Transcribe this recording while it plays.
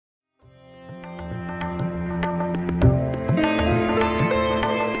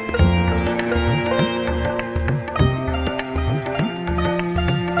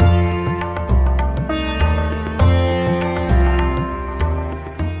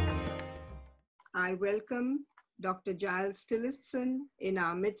I welcome Dr. Giles Tillotson in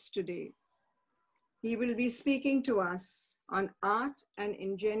our midst today. He will be speaking to us on art and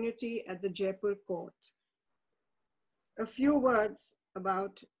ingenuity at the Jaipur court. A few words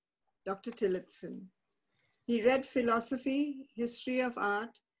about Dr. Tillotson. He read philosophy, history of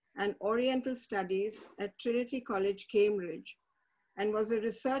art, and Oriental studies at Trinity College, Cambridge, and was a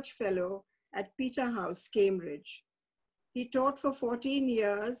research fellow at Peterhouse, Cambridge. He taught for 14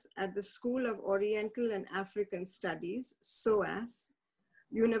 years at the School of Oriental and African Studies, SOAS,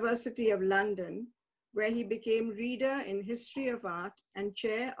 University of London, where he became reader in history of art and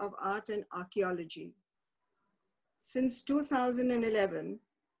chair of art and archaeology. Since 2011,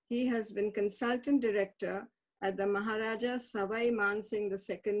 he has been consultant director at the Maharaja Sawai Mansingh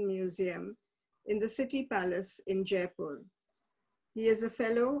II Museum in the City Palace in Jaipur. He is a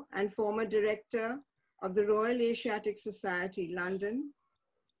fellow and former director of the Royal Asiatic Society, London.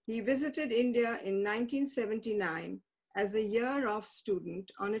 He visited India in 1979 as a year-off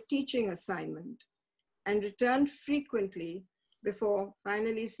student on a teaching assignment and returned frequently before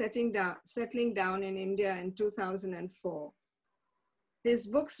finally settling down in India in 2004. His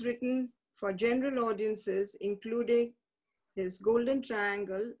books written for general audiences, including his Golden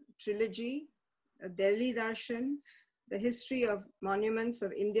Triangle trilogy, Delhi Darshan, The History of Monuments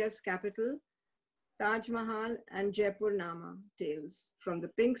of India's Capital, Taj Mahal, and Jaipur Nama Tales from the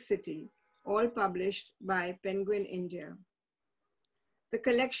Pink City, all published by Penguin India. The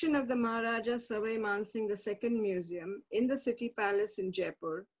collection of the Maharaja Sawai Mansingh II Museum in the City Palace in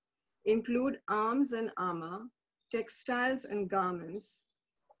Jaipur include arms and armor, textiles and garments,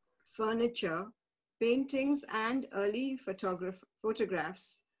 furniture, paintings, and early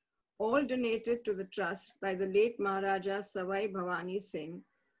photographs, all donated to the trust by the late Maharaja Sawai Bhavani Singh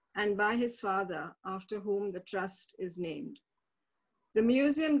and by his father, after whom the trust is named. The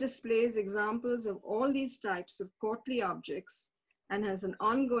museum displays examples of all these types of courtly objects and has an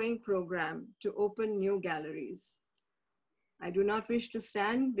ongoing program to open new galleries. I do not wish to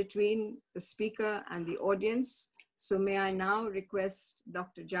stand between the speaker and the audience, so may I now request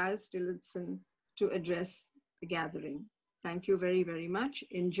Dr. Giles Tillotson to address the gathering. Thank you very, very much.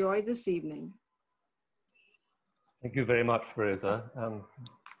 Enjoy this evening. Thank you very much, Rosa.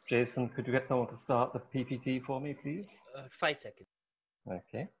 Jason, could you get someone to start the PPT for me, please? 5 seconds.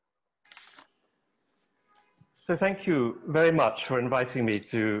 Okay. So thank you very much for inviting me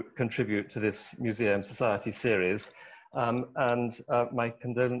to contribute to this Museum Society series. My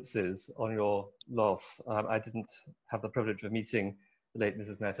condolences on your loss. I didn't have the privilege of meeting the late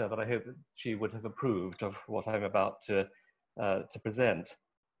Mrs. Mehta, but I hope that she would have approved of what I'm about to present.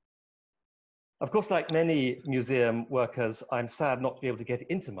 Of course, like many museum workers, I'm sad not to be able to get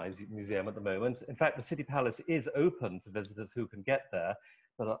into my museum at the moment. In fact, the City Palace is open to visitors who can get there,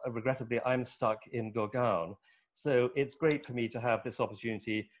 but regrettably, I'm stuck in Gurgaon. So it's great for me to have this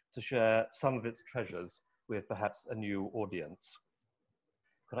opportunity to share some of its treasures with perhaps a new audience.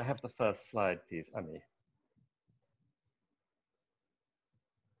 Could I have the first slide, please, Ami?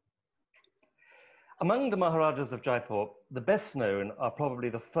 Among the Maharajas of Jaipur, the best known are probably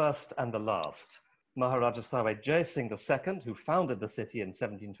the first and the last. Maharaja Sawai Jai Singh II, who founded the city in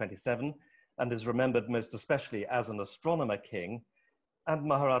 1727 and is remembered most especially as an astronomer king, and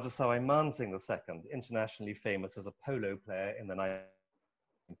Maharaja Sawai Mansingh II, internationally famous as a polo player in the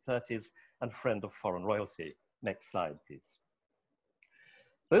 1930s and friend of foreign royalty. Next slide, please.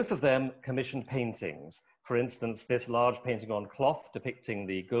 Both of them commissioned paintings. For instance, this large painting on cloth depicting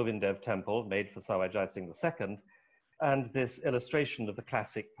the Govindev temple made for Sawai Jai Singh II, and this illustration of the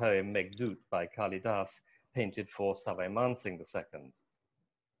classic poem Meghdut by Kalidas, painted for Sawai Mansingh II.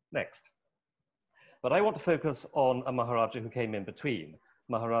 Next. But I want to focus on a Maharaja who came in between,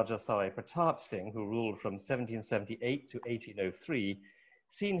 Maharaja Sawai Pratap Singh, who ruled from 1778 to 1803,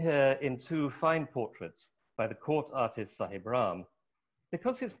 seen here in two fine portraits by the court artist Sahib Ram.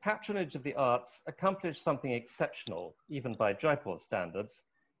 Because his patronage of the arts accomplished something exceptional, even by Jaipur standards,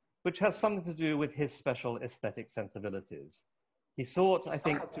 which has something to do with his special aesthetic sensibilities. He sought, I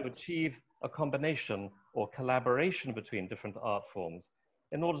think, to achieve a combination or collaboration between different art forms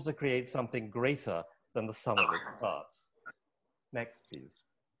in order to create something greater than the sum of its parts. Next, please.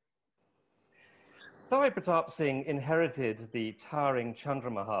 Sawai Pratap Singh inherited the towering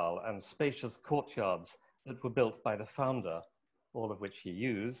Chandra Mahal and spacious courtyards that were built by the founder, all of which he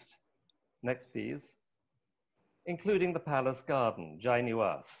used. Next, please. Including the palace garden, Jai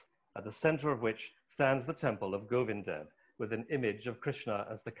Niwas, at the center of which stands the temple of Govindev with an image of Krishna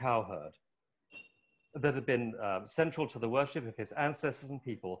as the cowherd that had been central to the worship of his ancestors and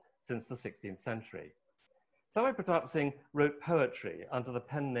people since the 16th century. Sawai Pratap Singh wrote poetry under the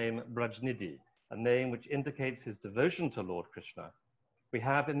pen name Brajnidhi a name which indicates his devotion to Lord Krishna. We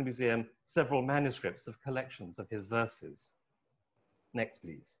have in the museum several manuscripts of collections of his verses. Next,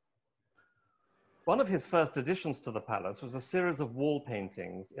 please. One of his first additions to the palace was a series of wall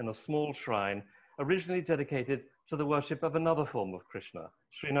paintings in a small shrine originally dedicated to the worship of another form of Krishna,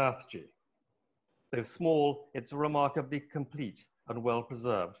 Srinathji. Though small, it's a remarkably complete and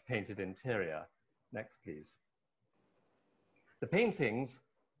well-preserved painted interior. Next, please. The paintings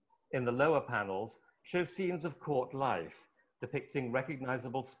in the lower panels show scenes of court life, depicting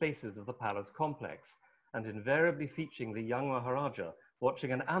recognizable spaces of the palace complex, and invariably featuring the young Maharaja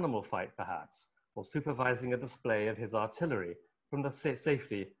watching an animal fight, perhaps, or supervising a display of his artillery from the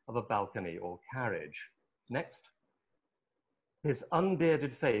safety of a balcony or carriage. Next. His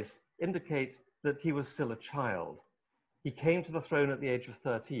unbearded face indicates that he was still a child. He came to the throne at the age of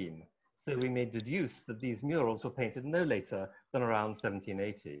 13, so we may deduce that these murals were painted no later than around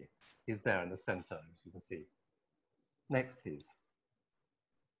 1780. He's there in the center, as you can see. Next, please.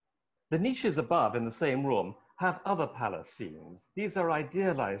 The niches above in the same room have other palace scenes. These are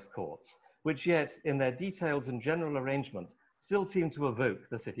idealized courts, which yet, in their details and general arrangement, still seem to evoke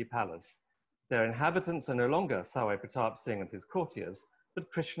the city palace. Their inhabitants are no longer Sawai Pratap Singh and his courtiers, but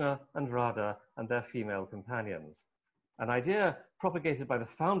Krishna and Radha and their female companions. An idea propagated by the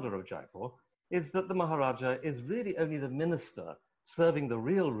founder of Jaipur is that the Maharaja is really only the minister serving the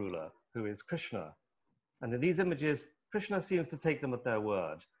real ruler, who is Krishna. And in these images, Krishna seems to take them at their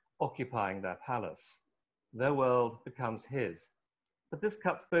word, occupying their palace. Their world becomes his. But this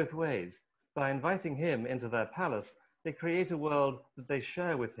cuts both ways. By inviting him into their palace, they create a world that they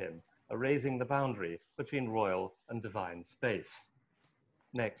share with him, erasing the boundary between royal and divine space.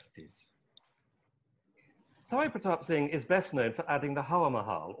 Next, please. Sawai Pratap Singh is best known for adding the Hawa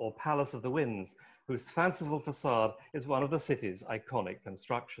Mahal, or Palace of the Winds, whose fanciful facade is one of the city's iconic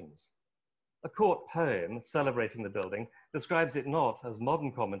constructions. A court poem celebrating the building describes it not, as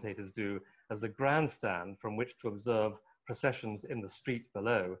modern commentators do, as a grandstand from which to observe processions in the street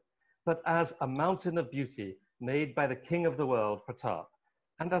below, but as a mountain of beauty made by the king of the world, Pratap,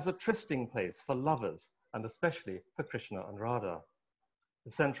 and as a trysting place for lovers, and especially for Krishna and Radha.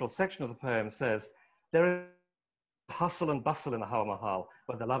 The central section of the poem says, "There is hustle and bustle in the Hawa Mahal,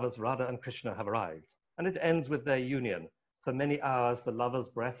 where the lovers Radha and Krishna have arrived, and it ends with their union. For many hours, the lovers'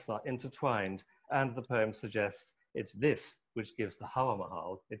 breaths are intertwined, and the poem suggests it's this which gives the Hawa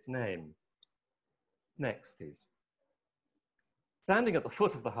Mahal its name." Next, please. Standing at the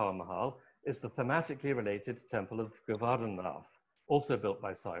foot of the Hawa Mahal is the thematically related temple of Govardhanath, also built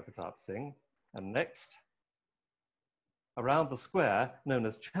by Sawai Pratap Singh. And next, around the square, known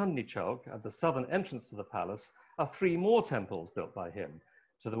as Chandni Chowk, at the southern entrance to the palace, are 3 more temples built by him.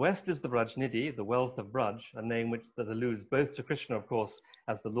 To the west is the Brajnidhi, the wealth of Braj, a name that alludes both to Krishna, of course,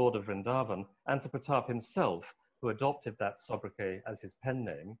 as the Lord of Vrindavan, and to Pratap himself, who adopted that sobriquet as his pen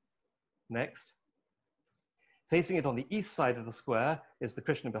name. Next. Facing it on the east side of the square is the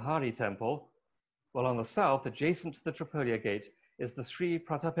Krishna Bihari temple, while on the south, adjacent to the Tripolia gate, is the Sri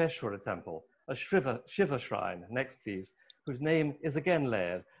Pratapeshwara temple, a Shiva shrine, next please, whose name is again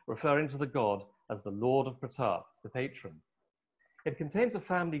layered, referring to the god as the Lord of Pratap, the patron. It contains a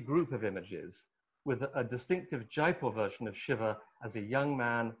family group of images with a distinctive Jaipur version of Shiva as a young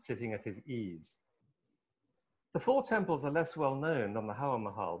man sitting at his ease. The 4 temples are less well known than the Hawa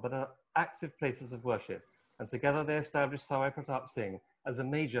Mahal, but are active places of worship, and together they establish Sawai Pratap Singh as a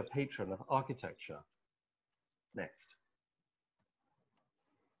major patron of architecture. Next.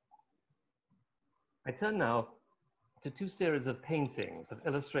 I turn now to 2 series of paintings of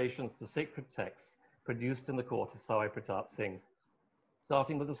illustrations to sacred texts produced in the court of Sawai Pratap Singh,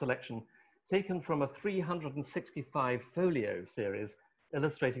 starting with a selection taken from a 365 folio series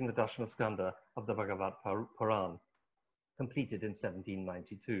illustrating the Dashma Skanda of the Bhagavat Puran, completed in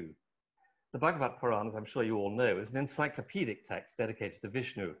 1792. The Bhagavat Puran, as I'm sure you all know, is an encyclopedic text dedicated to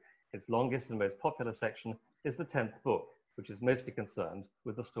Vishnu. Its longest and most popular section is the 10th book, which is mostly concerned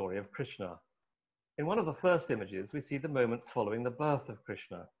with the story of Krishna. In one of the first images, we see the moments following the birth of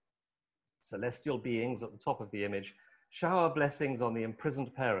Krishna. Celestial beings at the top of the image shower blessings on the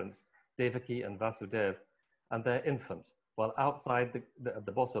imprisoned parents, Devaki and Vasudev, and their infant, while outside at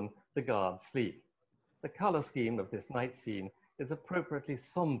the bottom, the guards sleep. The color scheme of this night scene is appropriately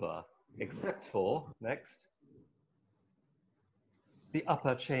somber, except for, next, the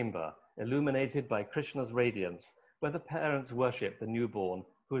upper chamber, illuminated by Krishna's radiance, where the parents worship the newborn,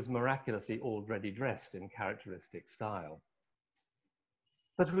 who is miraculously already dressed in characteristic style.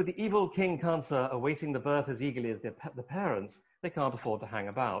 But with the evil King Kansa awaiting the birth as eagerly as the parents, they can't afford to hang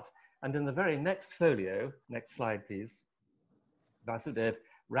about. And in the very next folio, next slide please, Vasudev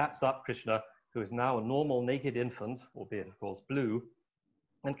wraps up Krishna who is now a normal naked infant, albeit of course blue,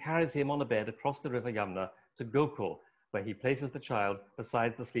 and carries him on a bed across the river Yamuna to Gokul, where he places the child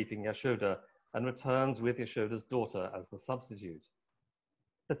beside the sleeping Yashoda and returns with Yashoda's daughter as the substitute.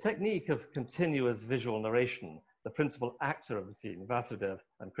 The technique of continuous visual narration, the principal actor of the scene, Vasudeva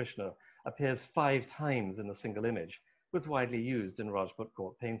and Krishna, appears 5 times in a single image, was widely used in Rajput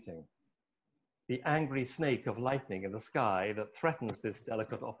court painting. The angry snake of lightning in the sky that threatens this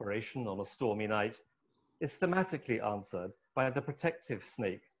delicate operation on a stormy night is thematically answered by the protective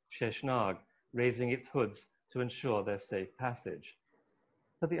snake, Sheshnag, raising its hoods to ensure their safe passage.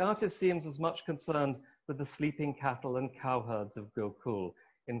 But the artist seems as much concerned with the sleeping cattle and cowherds of Gokul,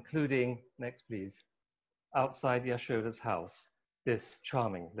 including, next please, outside Yashoda's house, this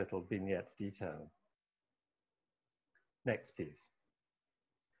charming little vignette detail. Next, please.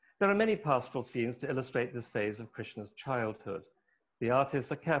 There are many pastoral scenes to illustrate this phase of Krishna's childhood. The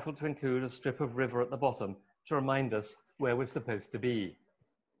artists are careful to include a strip of river at the bottom to remind us where we're supposed to be,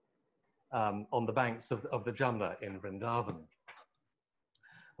 on the banks of the Jamna in Vrindavan.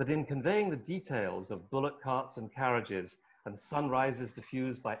 But in conveying the details of bullock carts and carriages and sunrises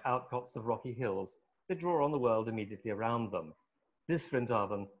diffused by outcrops of rocky hills, they draw on the world immediately around them. This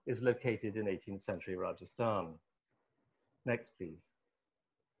Vrindavan is located in 18th century Rajasthan. Next, please.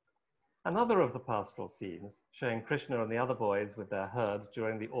 Another of the pastoral scenes, showing Krishna and the other boys with their herd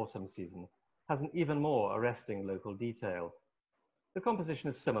during the autumn season, has an even more arresting local detail. The composition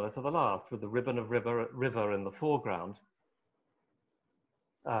is similar to the last, with the ribbon of river in the foreground,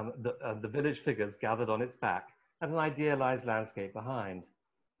 the village figures gathered on its back, and an idealized landscape behind.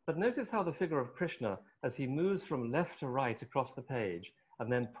 But notice how the figure of Krishna, as he moves from left to right across the page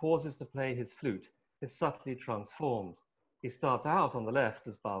and then pauses to play his flute, is subtly transformed. He starts out on the left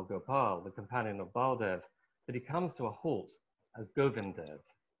as Bal Gopal, the companion of Baldev, but he comes to a halt as Govindev.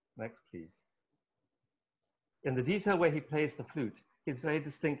 Next, please. In the detail where he plays the flute, he is very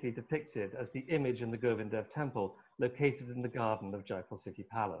distinctly depicted as the image in the Govindev temple located in the garden of Jaipur City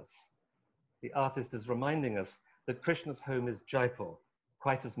Palace. The artist is reminding us that Krishna's home is Jaipur,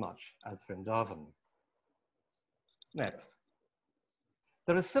 quite as much as Vrindavan. Next.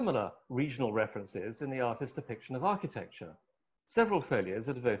 There are similar regional references in the artist's depiction of architecture. Several folios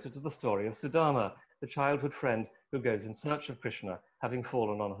are devoted to the story of Sudama, the childhood friend who goes in search of Krishna, having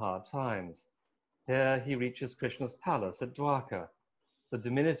fallen on hard times. Here he reaches Krishna's palace at Dwarka. The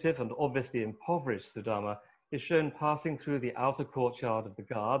diminutive and obviously impoverished Sudama is shown passing through the outer courtyard of the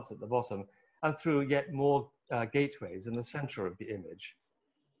guards at the bottom and through yet more gateways in the center of the image.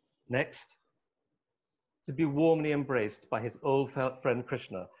 Next, to be warmly embraced by his old friend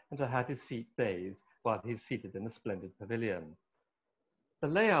Krishna and to have his feet bathed while he's seated in a splendid pavilion. The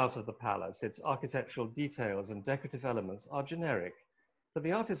layout of the palace, its architectural details and decorative elements are generic, but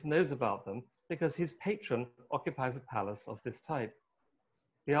the artist knows about them because his patron occupies a palace of this type.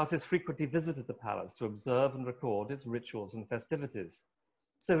 The artist frequently visited the palace to observe and record its rituals and festivities.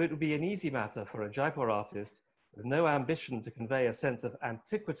 So it would be an easy matter for a Jaipur artist with no ambition to convey a sense of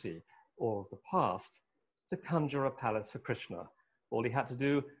antiquity or of the past to conjure a palace for Krishna. All he had to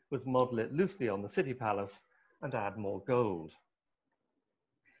do was model it loosely on the city palace and add more gold.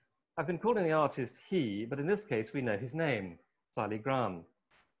 I've been calling the artist he, but in this case we know his name, Saligram.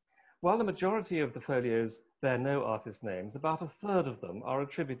 While the majority of the folios bear no artist names, about a third of them are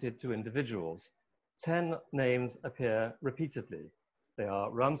attributed to individuals. 10 names appear repeatedly. They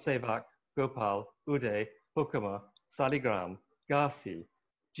are Ram Sevak, Gopal, Uday, Hukama, Saligram, Gasi,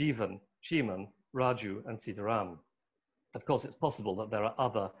 Jivan, Chiman, Raju, and Sitaram. Of course, it's possible that there are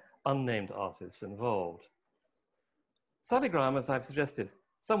other unnamed artists involved. Saligram, as I've suggested,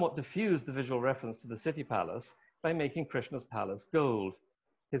 somewhat diffused the visual reference to the city palace by making Krishna's palace gold.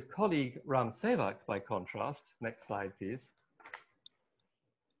 His colleague Ram Sevak, by contrast, next slide please,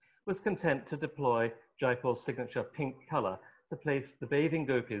 was content to deploy Jaipur's signature pink color to place the bathing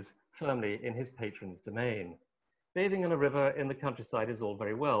gopis firmly in his patron's domain. Bathing in a river in the countryside is all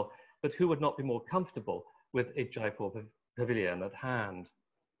very well, but who would not be more comfortable with a Jaipur pavilion at hand?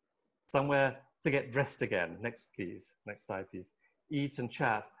 Somewhere to get dressed again. Next, please. Next slide, please. Eat and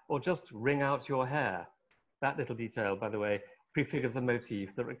chat, or just wring out your hair. That little detail, by the way, prefigures a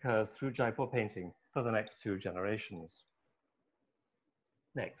motif that recurs through Jaipur painting for the next 2 generations.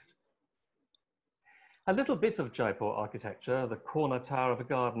 Next. A little bit of Jaipur architecture, the corner tower of a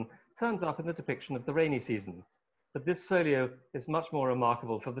garden, turns up in the depiction of the rainy season, but this folio is much more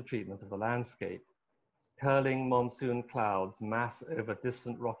remarkable for the treatment of the landscape. Curling monsoon clouds mass over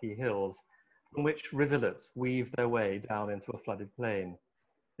distant rocky hills, from which rivulets weave their way down into a flooded plain.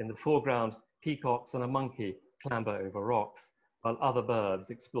 In the foreground, peacocks and a monkey clamber over rocks, while other birds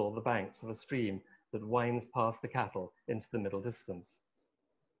explore the banks of a stream that winds past the cattle into the middle distance.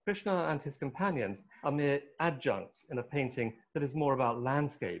 Krishna and his companions are mere adjuncts in a painting that is more about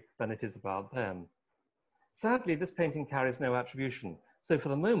landscape than it is about them. Sadly, this painting carries no attribution, so for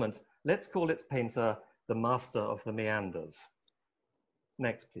the moment, let's call its painter the master of the meanders.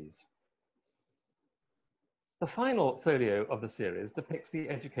 Next, please. The final folio of the series depicts the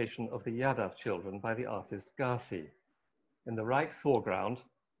education of the Yadav children by the artist Garci. In the right foreground,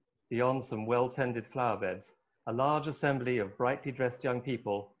 beyond some well-tended flower beds, a large assembly of brightly dressed young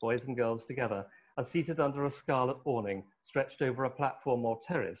people, boys and girls together, are seated under a scarlet awning stretched over a platform or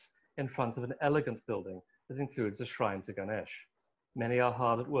terrace in front of an elegant building that includes a shrine to Ganesh. Many are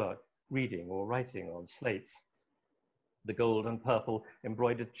hard at work, reading or writing on slates. The gold and purple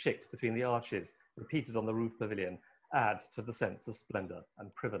embroidered chicks between the arches, repeated on the roof pavilion, add to the sense of splendor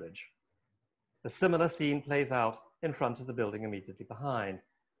and privilege. A similar scene plays out in front of the building immediately behind,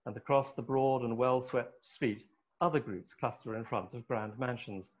 and across the broad and well-swept street, other groups cluster in front of grand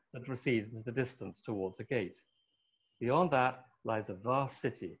mansions that recede into the distance towards a gate. Beyond that lies a vast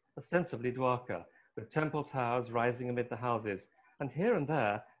city, ostensibly Dwarka, with temple towers rising amid the houses, and here and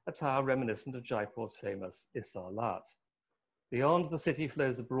there a tower reminiscent of Jaipur's famous Isar Lat. Beyond the city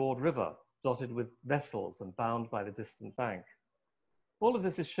flows a broad river, dotted with vessels and bound by the distant bank. All of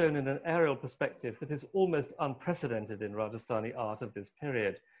this is shown in an aerial perspective that is almost unprecedented in Rajasthani art of this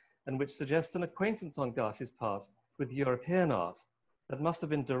period, and which suggests an acquaintance on Garci's part with European art that must have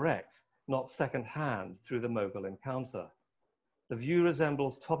been direct, not second-hand, through the Mughal encounter. The view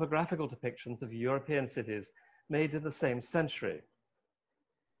resembles topographical depictions of European cities made in the same century.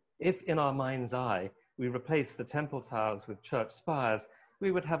 If in our mind's eye we replace the temple towers with church spires,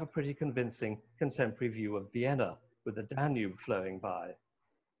 we would have a pretty convincing contemporary view of Vienna, with the Danube flowing by.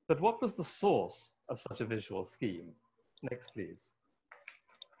 But what was the source of such a visual scheme? Next, please.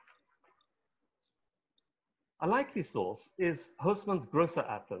 A likely source is Haussmann's Grosser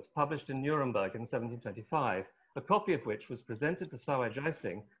Atlas, published in Nuremberg in 1725, a copy of which was presented to Sawai Jai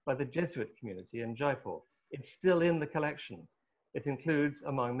Singh by the Jesuit community in Jaipur. It's still in the collection. It includes,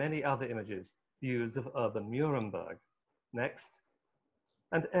 among many other images, views of urban Nuremberg. Next.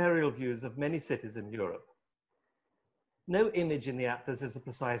 And aerial views of many cities in Europe. No image in the atlas is a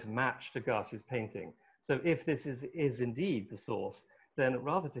precise match to Garci's painting, so if this is indeed the source, then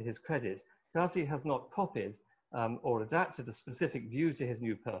rather to his credit, Garci has not copied or adapted a specific view to his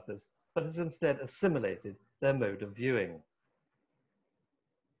new purpose, but has instead assimilated their mode of viewing.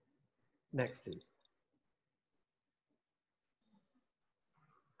 Next, please.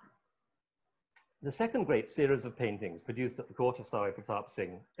 The second great series of paintings produced at the court of Sawai Pratap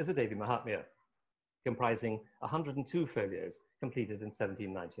Singh is a Devi Mahatmya, comprising 102 folios completed in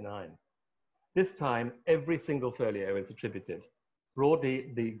 1799. This time, every single folio is attributed.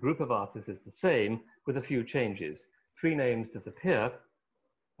 Broadly, the group of artists is the same, with a few changes. 3 names disappear,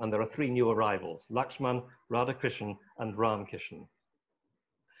 and there are 3 new arrivals: Lakshman, Radhakrishan, and Ramkishan.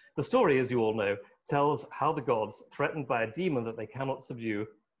 The story, as you all know, tells how the gods, threatened by a demon that they cannot subdue,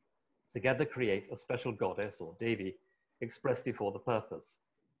 together create a special goddess, or Devi, expressly for the purpose.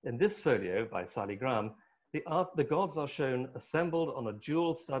 In this folio by Saligram, the gods are shown assembled on a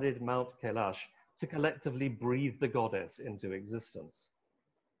jewel-studded Mount Kailash to collectively breathe the goddess into existence.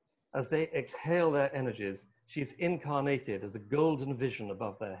 As they exhale their energies, she is incarnated as a golden vision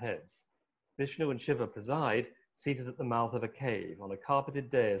above their heads. Vishnu and Shiva preside, seated at the mouth of a cave on a carpeted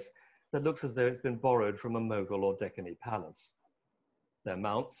dais that looks as though it's been borrowed from a Mughal or Deccani palace. Their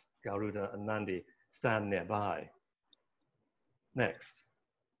mounts, Garuda and Nandi, stand nearby. Next.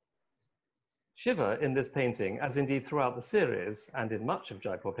 Shiva in this painting, as indeed throughout the series and in much of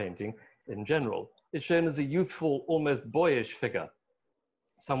Jaipur painting in general, is shown as a youthful, almost boyish figure,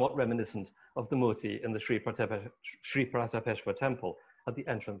 somewhat reminiscent of the Murti in the Sri Pratapeshwar temple at the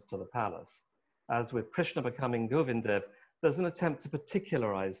entrance to the palace. As with Krishna becoming Govindev, there's an attempt to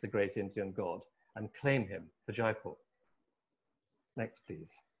particularize the great Indian god and claim him for Jaipur. Next,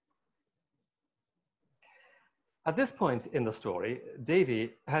 please. At this point in the story,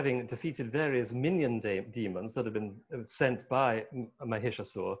 Devi, having defeated various minion demons that have been sent by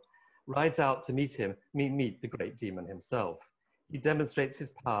Mahishasur, rides out to meet the great demon himself. He demonstrates his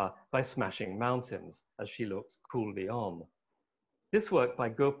power by smashing mountains as she looks coolly on. This work by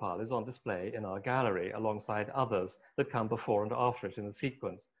Gopal is on display in our gallery alongside others that come before and after it in the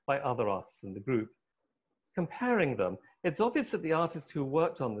sequence by other artists in the group. Comparing them, it's obvious that the artists who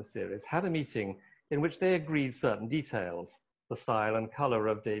worked on this series had a meeting in which they agreed certain details: the style and color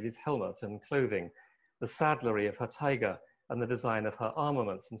of Devi's helmet and clothing, the saddlery of her tiger, and the design of her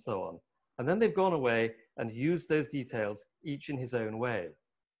armaments, and so on. And then they've gone away and used those details, each in his own way.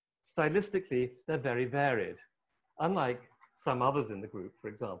 Stylistically, they're very varied. Unlike some others in the group, for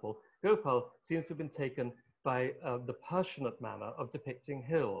example, Gopal seems to have been taken by the passionate manner of depicting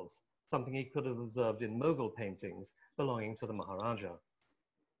hills, something he could have observed in Mughal paintings belonging to the Maharaja.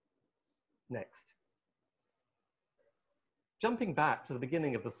 Next. Jumping back to the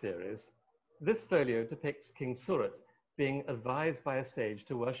beginning of the series, this folio depicts King Surat being advised by a sage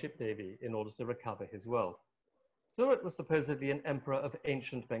to worship Devi in order to recover his wealth. Surat was supposedly an emperor of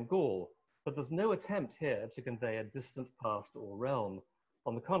ancient Bengal, but there's no attempt here to convey a distant past or realm.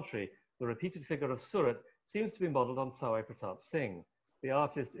 On the contrary, the repeated figure of Surat seems to be modeled on Sawai Singh. The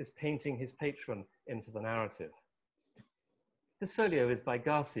artist is painting his patron into the narrative. This folio is by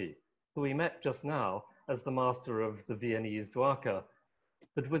Gasi, who we met just now as the master of the Viennese Dwarka,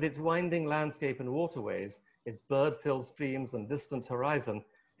 but with its winding landscape and waterways, its bird-filled streams and distant horizon,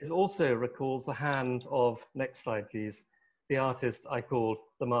 it also recalls the hand of, next slide please, the artist I called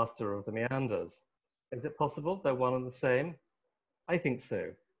the master of the meanders. Is it possible they're one and the same? I think so.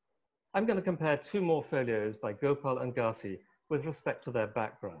 I'm going to compare two more folios by Gopal and Gasi with respect to their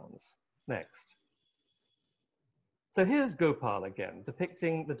backgrounds. Next. So here's Gopal again,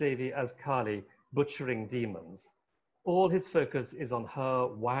 depicting the Devi as Kali, butchering demons. All his focus is on her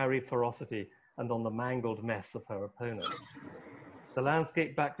wiry ferocity and on the mangled mess of her opponents. The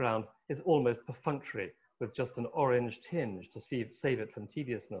landscape background is almost perfunctory, with just an orange tinge to save it from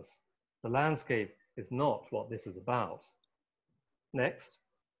tediousness. The landscape is not what this is about. Next.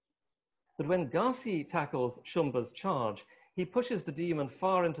 But when Gasi tackles Shumba's charge, he pushes the demon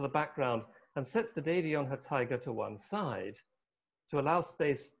far into the background and sets the Devi on her tiger to one side to allow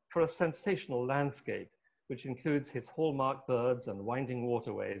space for a sensational landscape, which includes his hallmark birds and winding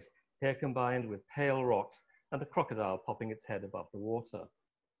waterways, here combined with pale rocks and a crocodile popping its head above the water.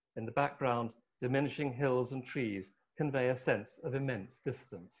 In the background, diminishing hills and trees convey a sense of immense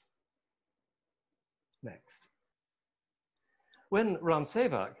distance. Next. When Ram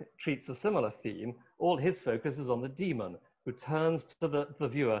Sevak treats a similar theme, all his focus is on the demon, who turns to the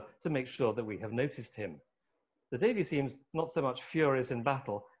viewer to make sure that we have noticed him. The Devi seems not so much furious in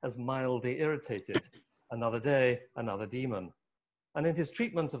battle as mildly irritated. Another day, another demon. And in his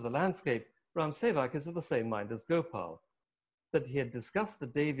treatment of the landscape, Ram Sevak is of the same mind as Gopal. But he had discussed the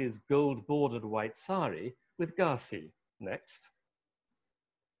Devi's gold-bordered white sari with Gasi, next,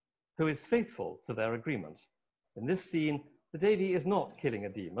 who is faithful to their agreement. In this scene, the Devi is not killing a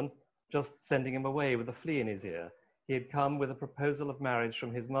demon, just sending him away with a flea in his ear. He had come with a proposal of marriage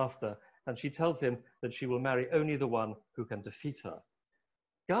from his master, and she tells him that she will marry only the one who can defeat her.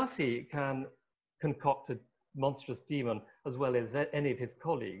 Gasi can concoct a monstrous demon as well as any of his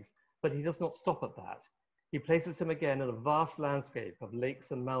colleagues, but he does not stop at that. He places him again in a vast landscape of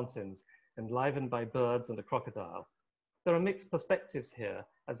lakes and mountains, enlivened by birds and a crocodile. There are mixed perspectives here,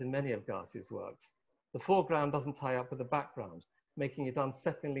 as in many of Gasi's works. The foreground doesn't tie up with the background, making it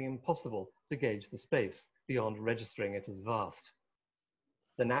unsettlingly impossible to gauge the space beyond registering it as vast.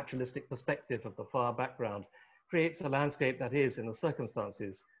 The naturalistic perspective of the far background creates a landscape that is, in the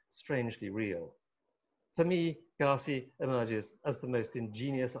circumstances, strangely real. For me, Gasi emerges as the most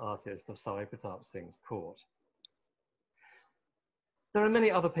ingenious artist of Sawai Singh's court. There are many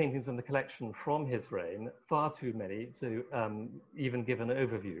other paintings in the collection from his reign, far too many to even give an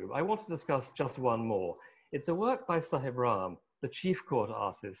overview. I want to discuss just one more. It's a work by Sahib Ram, the chief court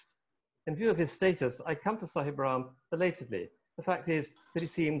artist. In view of his status, I come to Sahib Ram belatedly. The fact is that he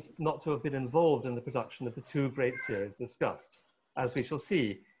seems not to have been involved in the production of the two great series discussed. As we shall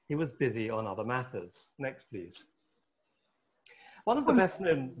see, he was busy on other matters. Next, please. One of the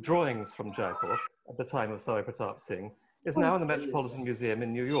best-known drawings from Jaipur at the time of Sawai Singh is now in the Metropolitan Museum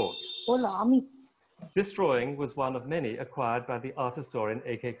in New York. This drawing was one of many acquired by the art historian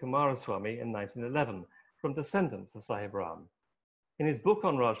A.K. Kumaraswamy in 1911 from descendants of Sahib Ram. In his book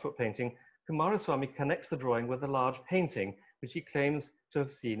on Rajput painting, Kumaraswamy connects the drawing with a large painting which he claims to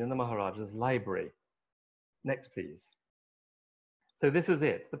have seen in the Maharaja's library. Next, please. So this is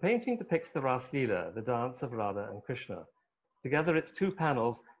it. The painting depicts the Ras Leela, the dance of Radha and Krishna. Together, its two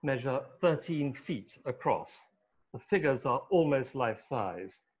panels measure 13 feet across. The figures are almost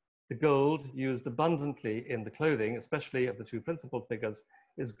life-size. The gold used abundantly in the clothing, especially of the two principal figures,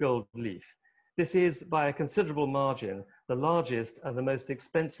 is gold leaf. This is, by a considerable margin, the largest and the most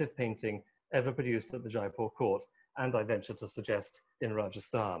expensive painting ever produced at the Jaipur court, and I venture to suggest in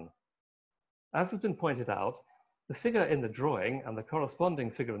Rajasthan. As has been pointed out, the figure in the drawing and the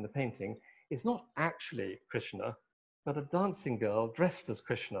corresponding figure in the painting is not actually Krishna, but a dancing girl dressed as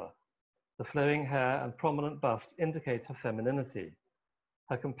Krishna. The flowing hair and prominent bust indicate her femininity.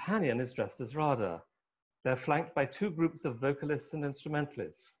 Her companion is dressed as Radha. They're flanked by two groups of vocalists and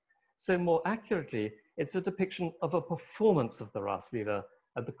instrumentalists. So more accurately, it's a depiction of a performance of the Ras Leela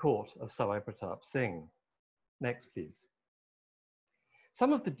at the court of Sawai Pratap Singh. Next, please.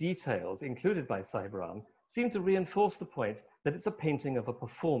 Some of the details included by Sahib Ram seem to reinforce the point that it's a painting of a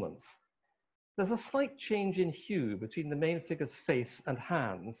performance. There's a slight change in hue between the main figure's face and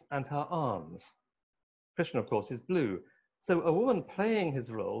hands and her arms. Krishna, of course, is blue, so a woman playing his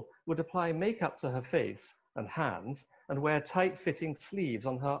role would apply makeup to her face and hands and wear tight-fitting sleeves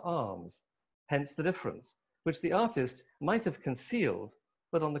on her arms, hence the difference, which the artist might have concealed,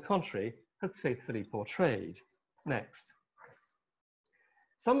 but on the contrary, has faithfully portrayed. Next.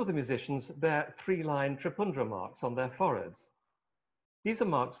 Some of the musicians bear three-line tripundra marks on their foreheads. These are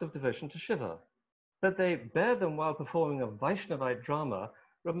marks of devotion to Shiva. That they bear them while performing a Vaishnavite drama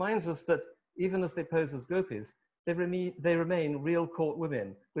reminds us that even as they pose as gopis, they remain real court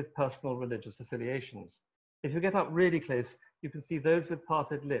women with personal religious affiliations. If you get up really close, you can see those with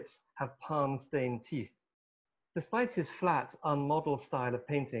parted lips have palm-stained teeth. Despite his flat, unmodeled style of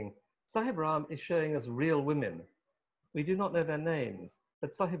painting, Sahib Ram is showing us real women. We do not know their names,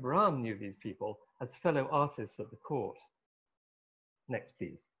 but Sahib Ram knew these people as fellow artists at the court. Next,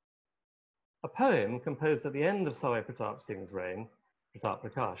 please. A poem composed at the end of Sawai Pratap Singh's reign, Pratap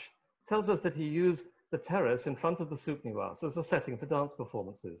Prakash, tells us that he used the terrace in front of the Sukniwas as a setting for dance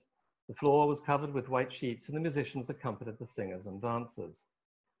performances. The floor was covered with white sheets and the musicians accompanied the singers and dancers.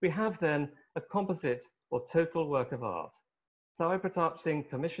 We have then a composite or total work of art. Sawai Pratap Singh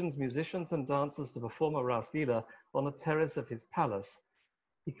commissions musicians and dancers to perform a Ras Leela on the terrace of his palace.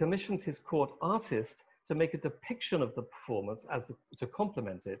 He commissions his court artist to make a depiction of the performance to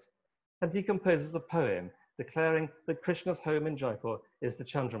complement it, and he composes a poem declaring that Krishna's home in Jaipur is the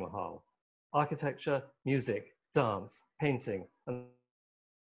Chandra Mahal. Architecture, music, dance, painting, and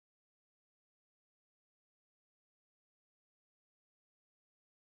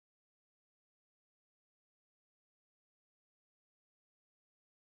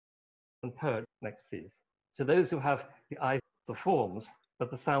poetry. Next, please. So those who have the eyes the forms,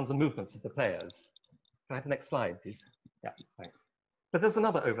 but the sounds and movements of the players. Can I have the next slide, please? Yeah, thanks. But there's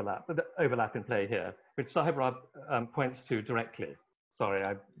another overlap in play here, which Sahib Ram points to directly. Sorry,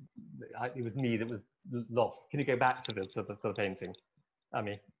 it was me that was lost. Can you go back to the painting,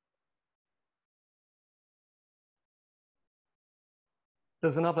 Ami?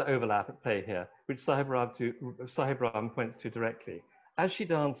 There's another overlap at play here, which Sahib Ram points to directly. As she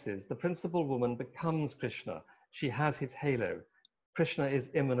dances, the principal woman becomes Krishna. She has his halo. Krishna is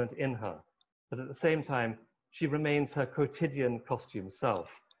immanent in her, but at the same time, she remains her quotidian costume self.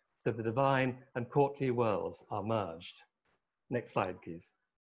 So the divine and courtly worlds are merged. Next slide, please.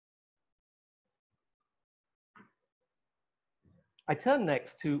 I turn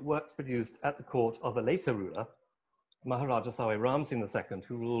next to works produced at the court of a later ruler, Maharaja Sawai Ram Singh II,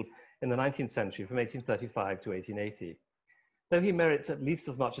 who ruled in the 19th century from 1835 to 1880. Though he merits at least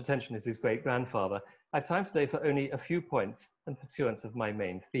as much attention as his great-grandfather, I have time today for only a few points in pursuance of my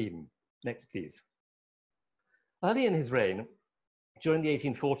main theme. Next, please. Early in his reign, during the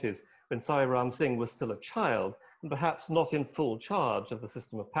 1840s, when Sawai Ram Singh was still a child, and perhaps not in full charge of the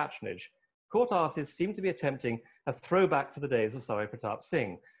system of patronage, court artists seemed to be attempting a throwback to the days of Sawai Pratap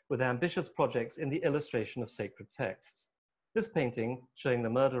Singh, with ambitious projects in the illustration of sacred texts. This painting, showing the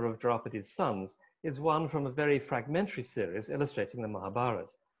murder of Draupadi's sons, is one from a very fragmentary series illustrating the Mahabharata.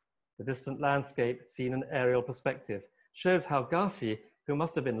 The distant landscape, seen in aerial perspective, shows how Ghazi, who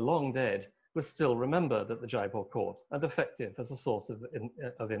must have been long dead, was still remembered at the Jaipur court and effective as a source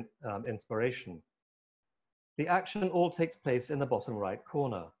of inspiration. The action all takes place in the bottom right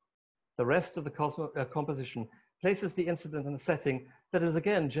corner. The rest of the composition places the incident in a setting that is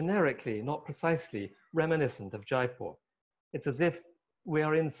again generically, not precisely, reminiscent of Jaipur. It's as if we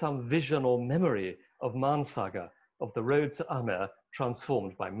are in some vision or memory of Mansaga, of the road to Amer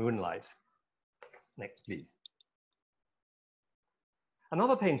transformed by moonlight. Next, please.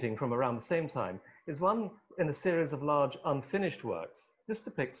 Another painting from around the same time is one in a series of large unfinished works. This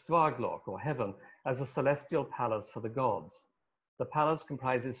depicts Swarglok, or heaven, as a celestial palace for the gods. The palace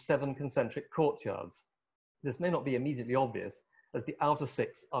comprises 7 concentric courtyards. This may not be immediately obvious, as the outer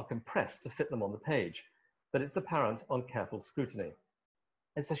 6 are compressed to fit them on the page, but it's apparent on careful scrutiny.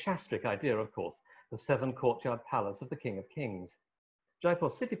 It's a Shastric idea, of course, the 7-courtyard palace of the King of Kings. Jaipur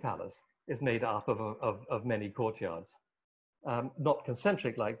City Palace is made up of many courtyards. Not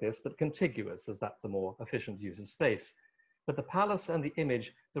concentric like this, but contiguous, as that's a more efficient use of space. But the palace and the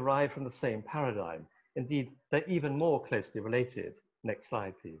image derive from the same paradigm. Indeed, they're even more closely related. Next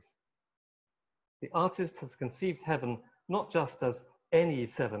slide, please. The artist has conceived heaven not just as any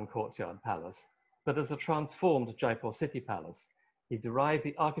 7-courtyard palace, but as a transformed Jaipur city palace. He derived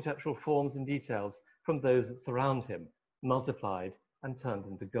the architectural forms and details from those that surround him, multiplied and turned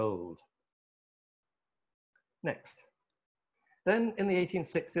into gold. Next. Then, in the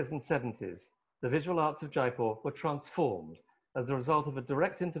 1860s and 70s, the visual arts of Jaipur were transformed as a result of a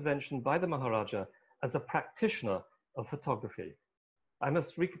direct intervention by the Maharaja as a practitioner of photography. I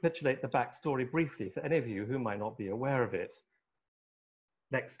must recapitulate the backstory briefly for any of you who might not be aware of it.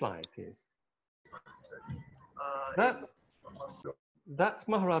 Next slide, please. That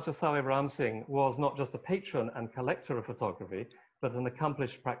Maharaja Sawai Ram Singh was not just a patron and collector of photography, but an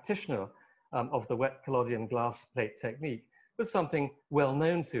accomplished practitioner of the wet collodion glass plate technique was something well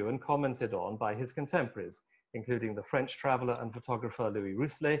known to and commented on by his contemporaries, including the French traveler and photographer Louis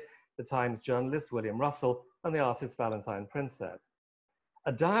Rousselet, the Times journalist William Russell, and the artist Valentine Prinsep.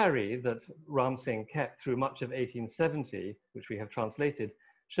 A diary that Ram Singh kept through much of 1870, which we have translated,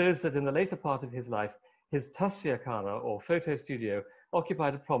 shows that in the later part of his life, his tasvirkhana, or photo studio,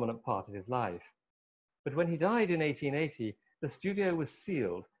 occupied a prominent part of his life. But when he died in 1880, the studio was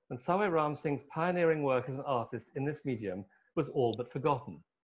sealed, and Sawai Ram Singh's pioneering work as an artist in this medium was all but forgotten.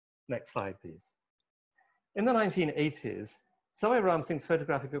 Next slide, please. In the 1980s, Sawai Ram Singh's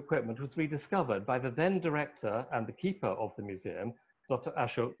photographic equipment was rediscovered by the then director and the keeper of the museum, Dr.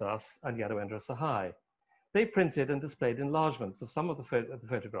 Ashok Das and Yadavendra Sahai. They printed and displayed enlargements of some of the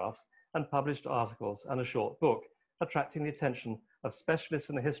photographs and published articles and a short book, attracting the attention of specialists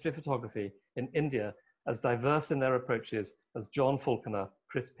in the history of photography in India as diverse in their approaches as John Falconer,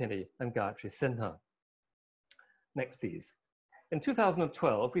 Chris Pinney, and Gayatri Sinha. Next, please. In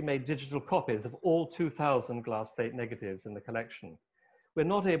 2012, we made digital copies of all 2,000 glass plate negatives in the collection. We're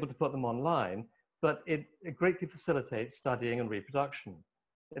not able to put them online, but it greatly facilitates studying and reproduction.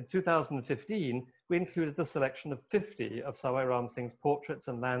 In 2015, we included the selection of 50 of Sawai Ram Singh's portraits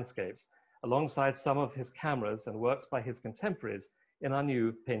and landscapes, alongside some of his cameras and works by his contemporaries in our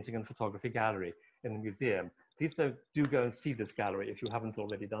new painting and photography gallery in the museum. Please do go and see this gallery if you haven't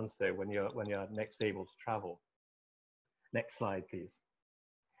already done so when you're next able to travel. Next slide, please.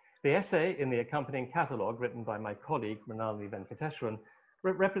 The essay in the accompanying catalogue, written by my colleague, Mrinalini Venkateshwaran,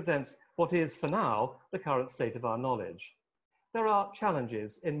 represents what is, for now, the current state of our knowledge. There are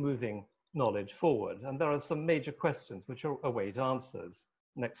challenges in moving knowledge forward, and there are some major questions which await answers.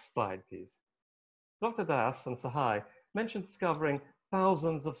 Next slide, please. Dr. Das and Sahai mentioned discovering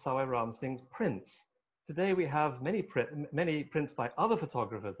thousands of Sawai Ram Singh's prints. Today we have many prints by other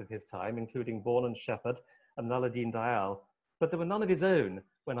photographers of his time, including Bourne and Shepherd and Naladin Dayal, but there were none of his own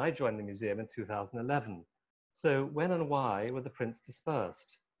when I joined the museum in 2011. So when and why were the prints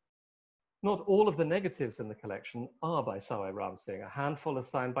dispersed? Not all of the negatives in the collection are by Sawai Ram Singh. A handful are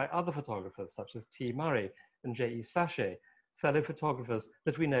signed by other photographers such as T. Murray and J.E. Sachet, fellow photographers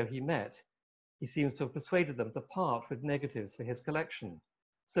that we know he met. He seems to have persuaded them to part with negatives for his collection.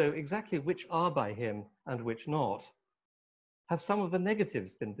 So exactly which are by him and which not? Have some of the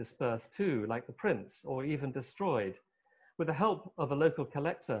negatives been dispersed too, like the prints, or even destroyed? With the help of a local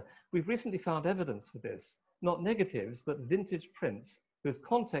collector, we've recently found evidence for this, not negatives, but vintage prints, whose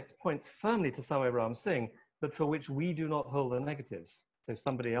context points firmly to Sawai Ram Singh, but for which we do not hold the negatives, so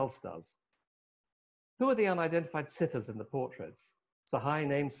somebody else does. Who are the unidentified sitters in the portraits? Sahai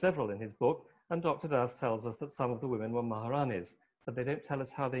names several in his book, and Dr. Das tells us that some of the women were Maharanis, but they don't tell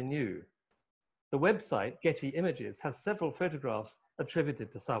us how they knew. The website, Getty Images, has several photographs attributed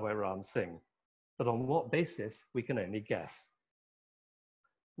to Sawai Ram Singh, but on what basis, we can only guess.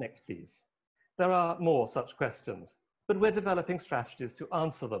 Next, please. There are more such questions, but we're developing strategies to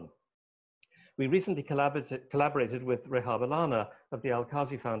answer them. We recently collaborated with Rehab Alana of the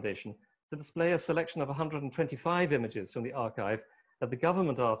Al-Qazi Foundation to display a selection of 125 images from the archive at the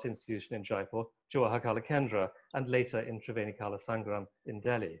Government Art Institution in Jaipur, Jawahar Kala Kendra, and later in Triveni Kala Sangram in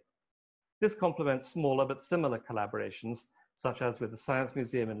Delhi. This complements smaller but similar collaborations, such as with the Science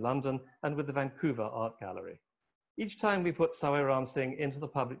Museum in London and with the Vancouver Art Gallery. Each time we put Sawai Ram Singh into the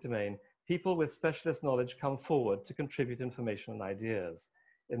public domain, people with specialist knowledge come forward to contribute information and ideas.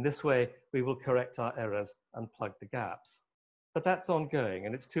 In this way, we will correct our errors and plug the gaps. But that's ongoing,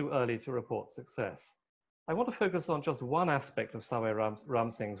 and it's too early to report success. I want to focus on just one aspect of Sawai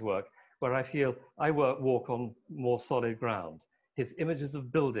Ram Singh's work, where I feel I walk on more solid ground, his images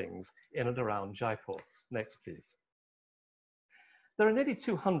of buildings in and around Jaipur. Next, please. There are nearly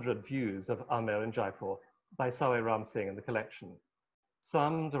 200 views of Amer in Jaipur by Sawai Ram Singh in the collection.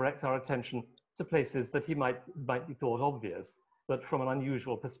 Some direct our attention to places that he might be thought obvious, but from an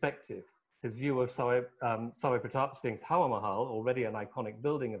unusual perspective. His view of Sawai Pratap Singh's Hawa Mahal, already an iconic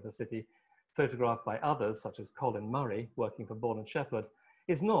building of the city, photographed by others, such as Colin Murray, working for Ball and Shepherd,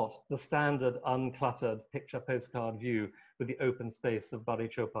 is not the standard uncluttered picture postcard view with the open space of Bari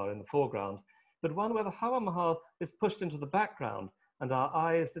Chopar in the foreground, but one where the Hawa Mahal is pushed into the background and our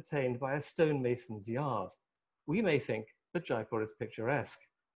eye is detained by a stonemason's yard. We may think that Jaipur is picturesque.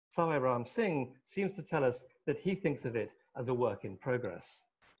 Sawai Ram Singh seems to tell us that he thinks of it as a work in progress.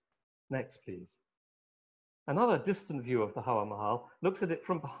 Next, please. Another distant view of the Hawa Mahal looks at it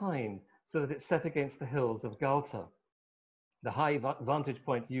from behind so that it's set against the hills of Galta. The high vantage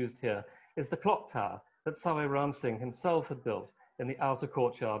point used here is the clock tower that Sawai Ram Singh himself had built in the outer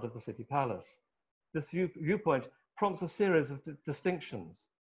courtyard of the city palace. This viewpoint prompts a series of distinctions.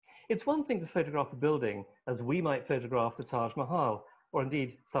 It's one thing to photograph a building as we might photograph the Taj Mahal, or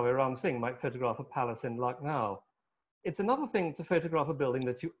indeed Sawai Ram Singh might photograph a palace in Lucknow. It's another thing to photograph a building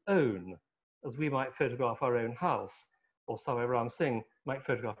that you own, as we might photograph our own house, or Sawai Ram Singh might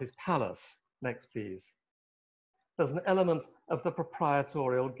photograph his palace. Next, please. There's an element of the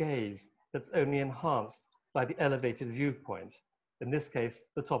proprietorial gaze that's only enhanced by the elevated viewpoint, in this case,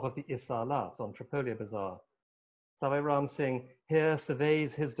 the top of the Isalat on Tripoli Bazaar. Sawai Ram Singh here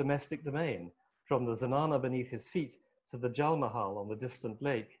surveys his domestic domain, from the Zanana beneath his feet to the Jal Mahal on the distant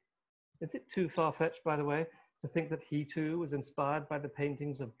lake. Is it too far-fetched, by the way, to think that he too was inspired by the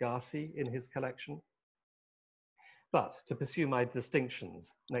paintings of Ghazi in his collection? But to pursue my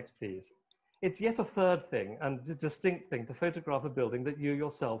distinctions, next please. It's yet a third thing and distinct thing to photograph a building that you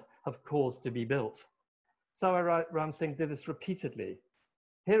yourself have caused to be built. Sawai Ram Singh did this repeatedly.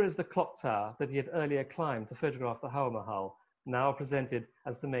 Here is the clock tower that he had earlier climbed to photograph the Hawa Mahal, now presented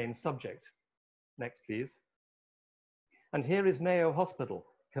as the main subject. Next, please. And here is Mayo Hospital,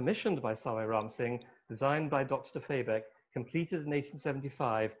 commissioned by Sawai Ram Singh, designed by Dr. de Feybeck, completed in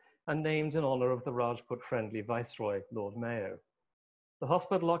 1875, and named in honor of the Rajput-friendly Viceroy, Lord Mayo. The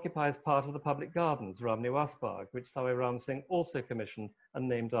hospital occupies part of the public gardens, Ram Niwas Bagh, which Sawai Ram Singh also commissioned and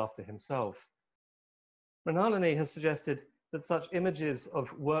named after himself. Mrinalini has suggested that such images of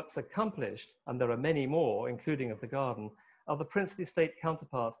works accomplished, and there are many more, including of the garden, are the princely state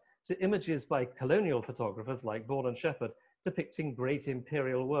counterpart to images by colonial photographers like Ball and Shepherd depicting great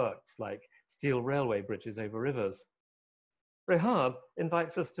imperial works like steel railway bridges over rivers. Rehab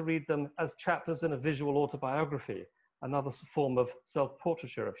invites us to read them as chapters in a visual autobiography, another form of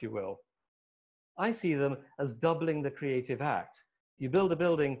self-portraiture, if you will. I see them as doubling the creative act. You build a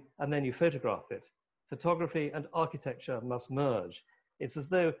building and then you photograph it. Photography and architecture must merge. It's as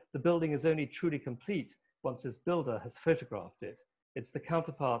though the building is only truly complete once its builder has photographed it. It's the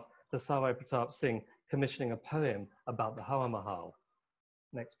counterpart to Sawai Pratap Singh commissioning a poem about the Hawa Mahal.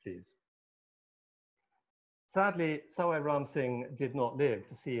 Next, please. Sadly, Sawai Ram Singh did not live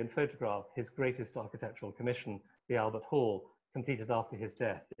to see and photograph his greatest architectural commission, the Albert Hall, completed after his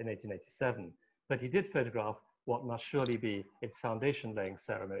death in 1887. But he did photograph what must surely be its foundation-laying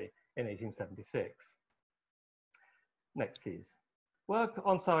ceremony in 1876. Next, please. Work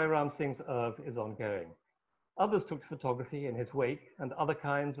on Sawai Ram Singh's oeuvre is ongoing. Others took to photography in his wake, and other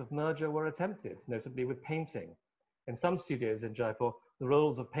kinds of merger were attempted, notably with painting. In some studios in Jaipur, the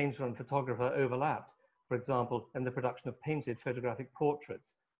roles of painter and photographer overlapped, for example, in the production of painted photographic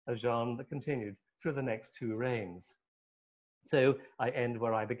portraits, a genre that continued through the next two reigns. So I end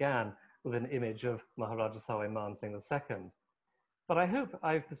where I began, with an image of Maharaja Sawai Man Singh II. But I hope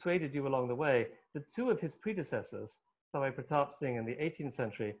I've persuaded you along the way that two of his predecessors, Sawai Pratap Singh in the 18th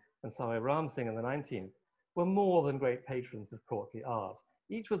century and Sawai Ram Singh in the 19th, were more than great patrons of courtly art.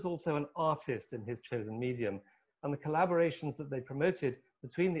 Each was also an artist in his chosen medium, and the collaborations that they promoted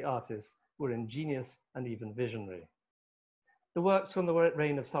between the artists were ingenious and even visionary. The works from the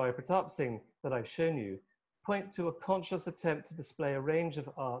reign of Sawai Pratap Singh that I've shown you point to a conscious attempt to display a range of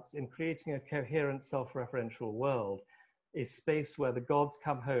arts in creating a coherent self-referential world, a space where the gods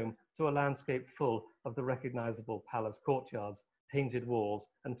come home to a landscape full of the recognizable palace courtyards, painted walls,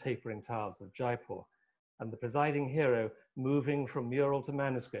 and tapering towers of Jaipur. And the presiding hero, moving from mural to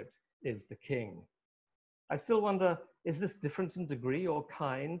manuscript, is the king. I still wonder, is this different in degree or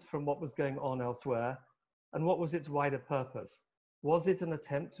kind from what was going on elsewhere? And what was its wider purpose? Was it an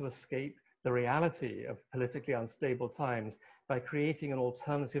attempt to escape the reality of politically unstable times by creating an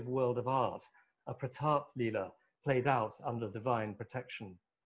alternative world of art, a Pratap Leela played out under divine protection?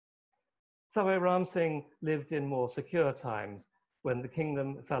 Sawai Ram Singh lived in more secure times when the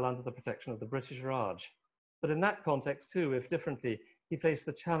kingdom fell under the protection of the British Raj. But in that context too, if differently, he faced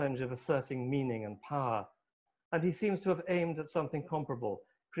the challenge of asserting meaning and power. And he seems to have aimed at something comparable,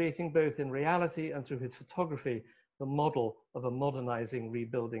 creating both in reality and through his photography the model of a modernizing,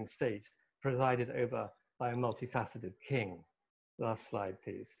 rebuilding state presided over by a multifaceted king. Last slide,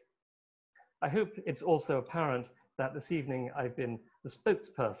 please. I hope it's also apparent that this evening I've been the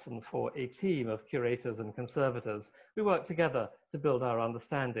spokesperson for a team of curators and conservators who work together to build our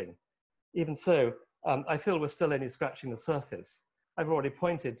understanding. Even so, I feel we're still only scratching the surface. I've already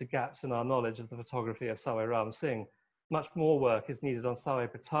pointed to gaps in our knowledge of the photography of Sawai Singh. Much more work is needed on Sawai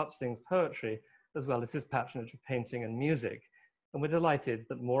Singh's poetry, as well as his patronage of painting and music. And we're delighted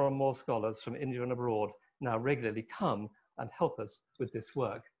that more and more scholars from India and abroad now regularly come and help us with this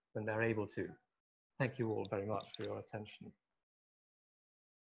work when they're able to. Thank you all very much for your attention.